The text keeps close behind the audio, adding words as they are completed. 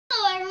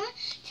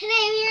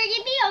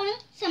show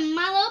some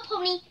My Little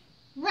Pony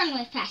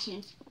runway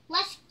fashions.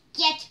 Let's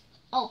get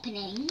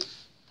opening.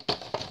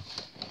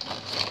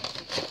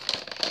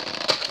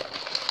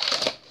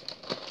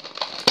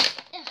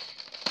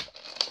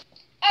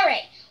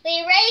 Alright, we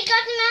already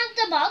got them out of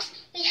the box.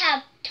 We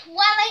have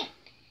Twilight,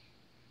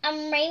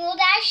 Rainbow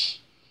Dash,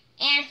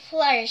 and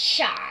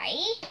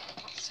Fluttershy.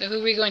 So who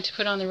are we going to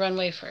put on the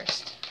runway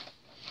first?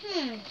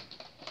 I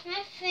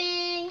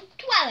think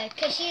Twilight,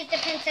 because she's the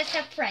princess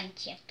of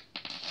friendship.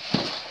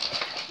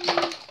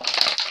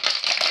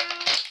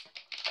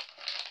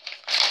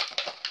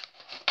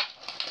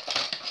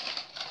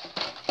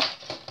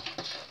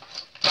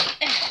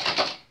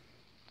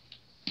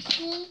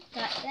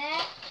 Got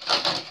that.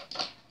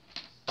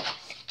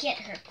 Let's get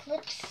her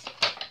clips.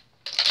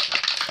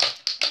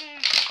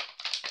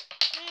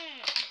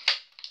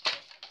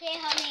 Okay,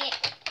 help me.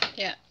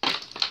 Yeah.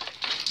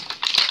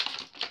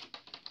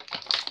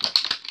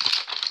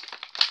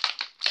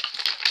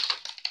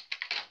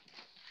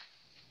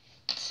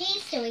 Okay,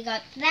 so we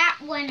got that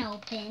one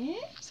open.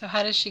 So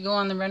how does she go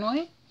on the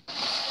runway?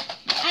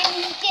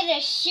 I'm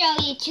gonna show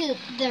you to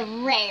the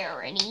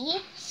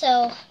Rarity.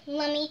 So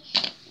let me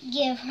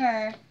give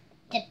her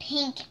the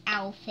pink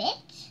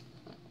outfit.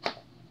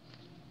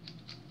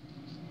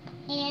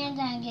 And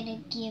I'm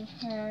gonna give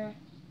her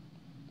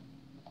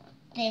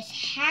this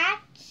hat.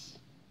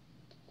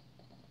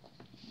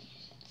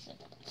 So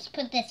let's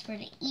put this for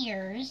the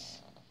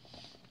ears.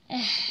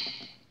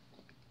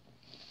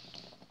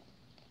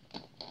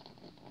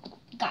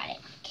 Got it.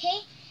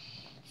 Okay.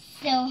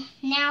 So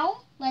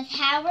now let's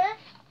have her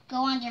go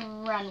on the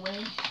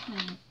runway.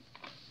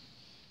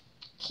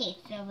 Okay,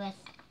 so let's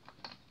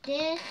do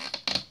this.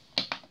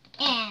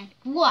 And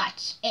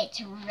watch.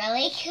 It's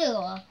really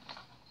cool.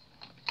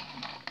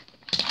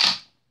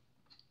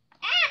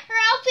 Her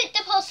outfit's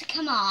supposed to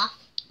come off.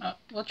 Oh,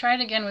 we'll try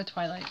it again with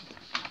Twilight.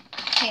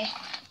 Okay.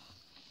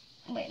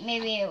 Wait,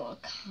 maybe it will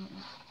come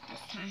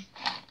this time.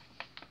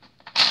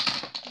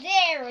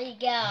 There we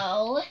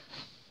go.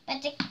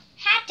 But the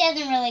hat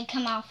doesn't really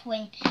come off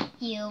when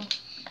you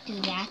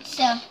do that.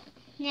 So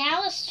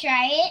now let's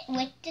try it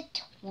with the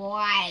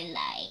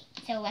Twilight.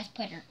 So let's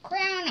put her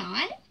crown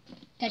on,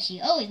 because she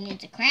always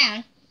needs a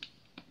crown.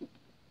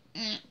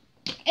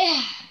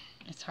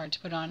 It's hard to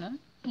put on, huh?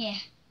 Yeah.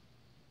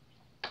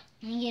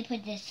 I'm going to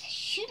put this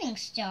shooting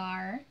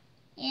star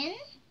in.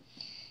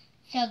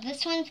 So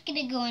this one's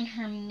going to go in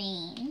her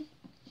mane.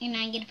 And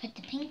I'm going to put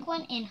the pink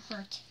one in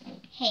her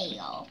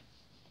tail.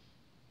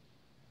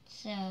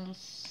 So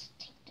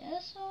take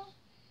this off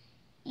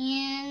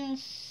and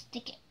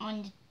stick it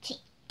on the tail.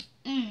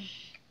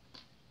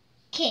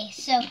 Okay,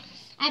 so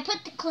I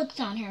put the clips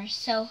on her.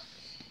 So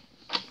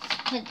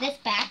let's put this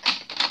back.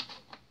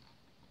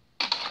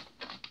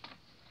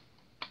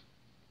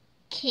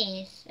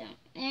 Okay, so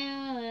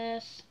now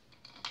let's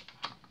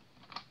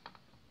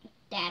put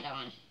that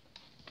on.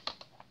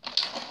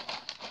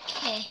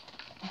 Okay.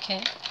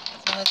 Okay,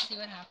 so let's see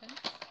what happens.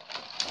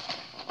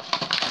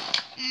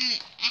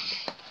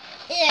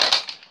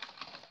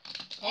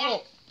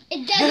 Oh.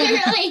 It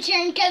doesn't really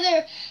turn because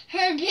of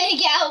her big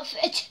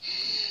outfit.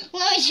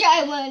 Let me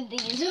try one of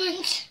these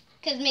ones,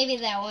 because maybe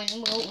that one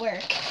will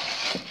work.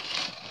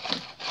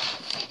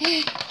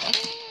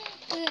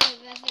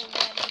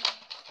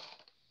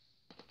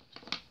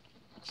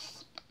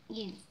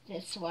 Use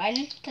this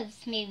one,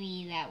 because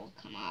maybe that will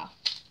come off.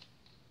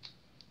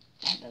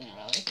 That doesn't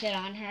really fit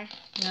on her.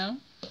 No?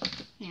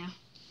 No.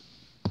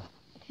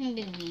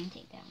 Maybe we can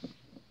take that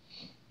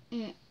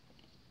one.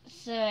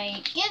 So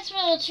I guess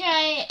we'll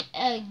try it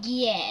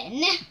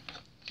again.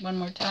 One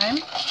more time?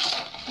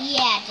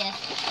 Yeah,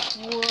 just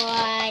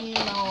one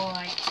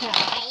more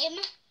time.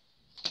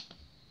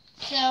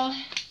 So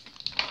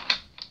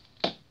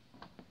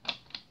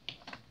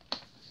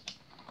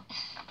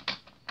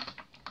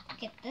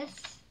get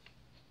this.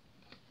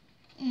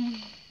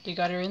 You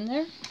got her in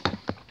there?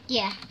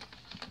 Yeah.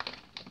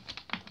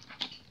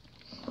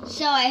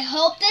 So I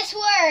hope this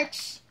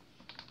works.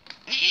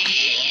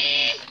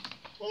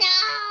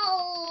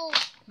 No.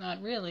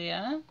 Not really,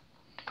 huh?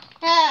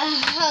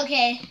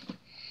 Okay.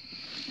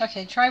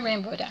 Okay, try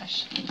Rainbow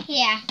Dash.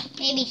 Yeah,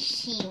 maybe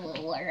she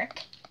will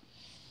work.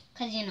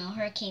 Because, you know,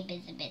 her cape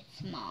is a bit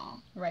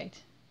small.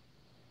 Right.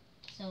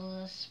 So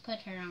let's put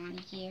her on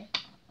here.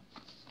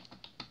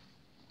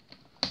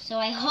 So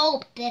I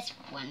hope this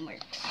one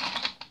works.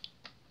 Ah.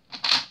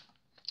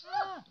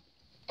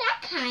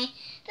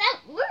 That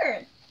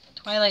worked.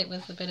 Twilight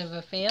was a bit of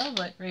a fail,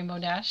 but Rainbow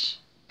Dash.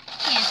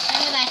 Yeah,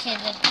 Rainbow Dash is a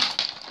good one.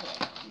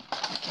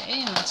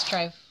 Okay, and let's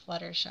try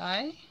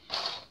Fluttershy.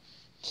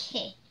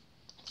 Okay,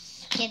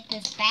 let's get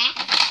this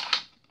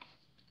back.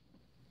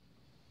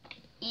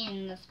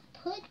 And let's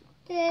put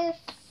this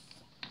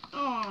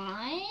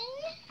on.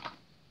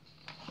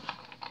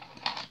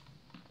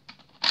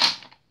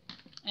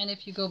 And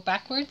if you go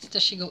backwards,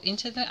 does she go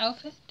into the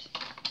outfit?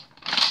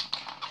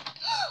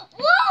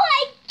 Whoa,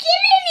 I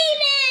didn't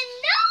even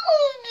know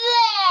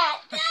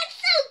that! That's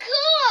so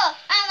cool!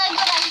 I'm gonna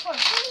go back and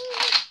forth.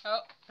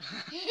 Oh.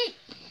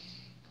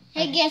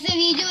 I guess if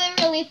you do it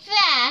really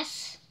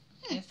fast.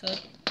 Okay, so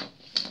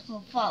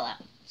fall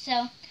out. So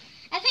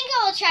I think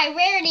I will try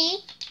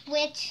Rarity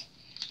with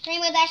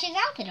Rainbow Dash's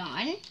outfit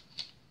on.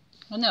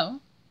 Well, no.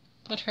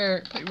 Put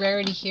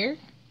Rarity here.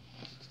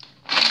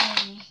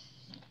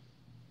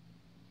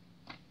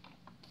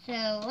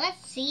 So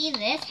let's see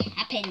this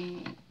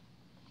happen.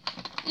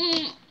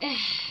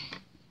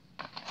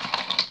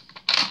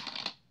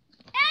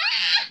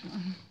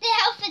 The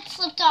outfit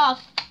slipped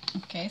off.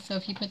 Okay, so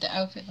if you put the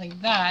outfit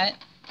like that,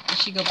 does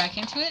she go back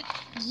into it?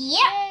 Yep.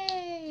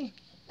 Yay!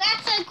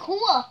 That's so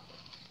cool.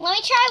 Let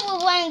me try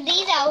with one of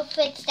these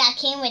outfits that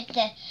came with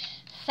the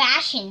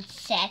fashion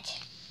set.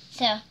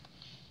 So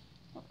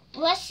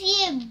let's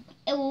see if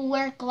it will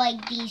work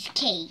like these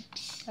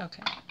capes.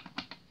 Okay.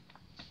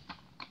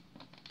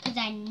 Because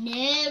I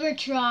never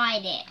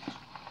tried it.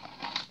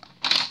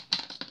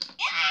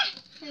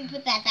 Let me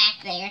put that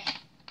back there.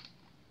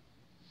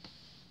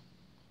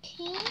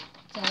 Okay,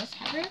 so let's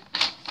have her.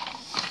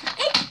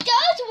 It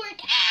does work!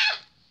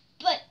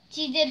 But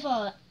she did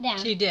fall down.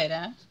 She did,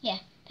 huh? Yeah.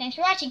 Thanks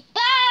for watching.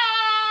 Bye!